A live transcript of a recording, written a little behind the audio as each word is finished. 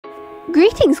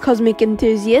Greetings, cosmic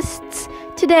enthusiasts!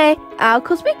 Today, our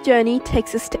cosmic journey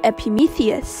takes us to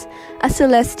Epimetheus, a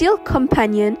celestial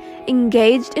companion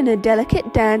engaged in a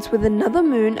delicate dance with another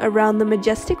moon around the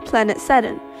majestic planet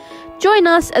Saturn. Join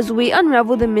us as we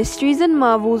unravel the mysteries and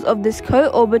marvels of this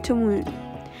co-orbital moon,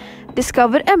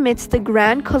 discovered amidst the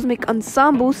grand cosmic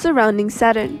ensemble surrounding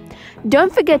Saturn.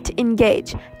 Don't forget to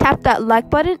engage, tap that like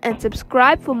button and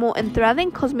subscribe for more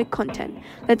enthralling cosmic content.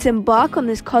 Let's embark on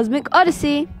this cosmic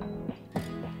odyssey.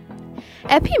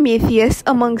 Epimetheus,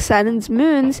 among Saturn's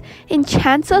moons,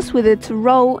 enchants us with its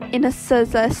role in a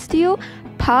celestial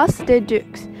pas de deux.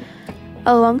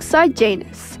 Alongside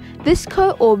Janus, this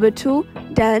co-orbital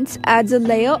dance adds a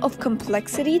layer of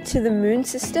complexity to the moon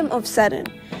system of Saturn,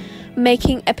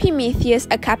 making Epimetheus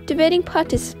a captivating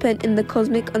participant in the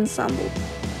cosmic ensemble.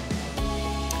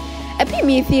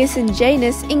 Epimetheus and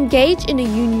Janus engage in a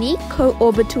unique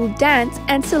co-orbital dance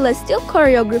and celestial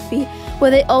choreography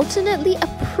where they alternately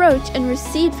approach and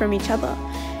recede from each other.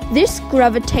 This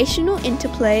gravitational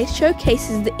interplay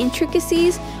showcases the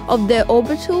intricacies of their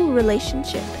orbital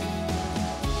relationship.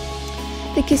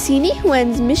 The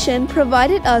Cassini-Huen's mission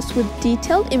provided us with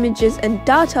detailed images and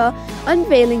data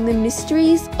unveiling the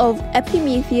mysteries of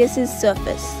Epimetheus'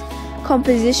 surface,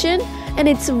 composition, and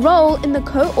its role in the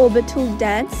co-orbital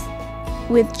dance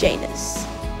with Janus.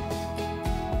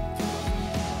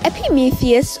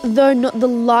 Epimetheus, though not the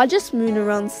largest moon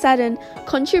around Saturn,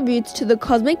 contributes to the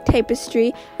cosmic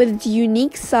tapestry with its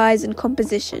unique size and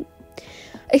composition.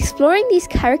 Exploring these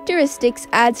characteristics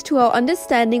adds to our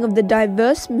understanding of the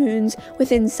diverse moons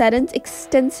within Saturn's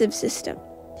extensive system.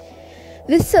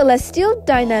 The celestial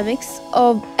dynamics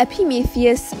of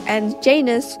Epimetheus and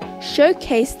Janus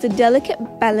showcase the delicate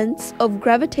balance of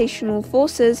gravitational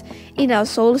forces in our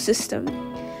solar system.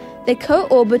 Their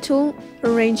co-orbital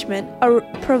arrangement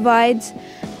provides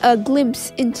a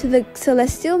glimpse into the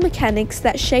celestial mechanics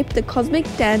that shape the cosmic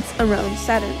dance around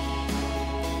Saturn.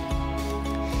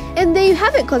 And there you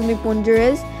have it, cosmic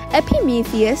wanderers.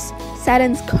 Epimetheus,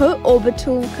 Saturn's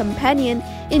co-orbital companion,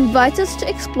 invites us to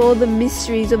explore the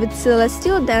mysteries of its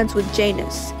celestial dance with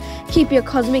Janus. Keep your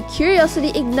cosmic curiosity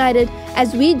ignited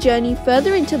as we journey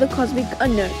further into the cosmic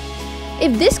unknown.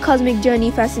 If this cosmic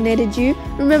journey fascinated you,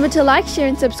 remember to like, share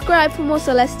and subscribe for more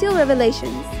celestial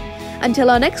revelations. Until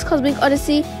our next cosmic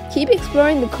odyssey, keep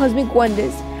exploring the cosmic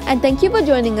wonders. And thank you for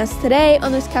joining us today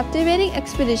on this captivating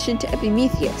expedition to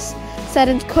Epimetheus,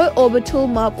 Saturn's co-orbital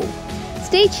marvel.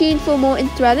 Stay tuned for more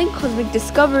enthralling cosmic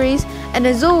discoveries, and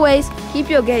as always, keep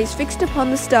your gaze fixed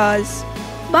upon the stars.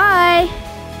 Bye!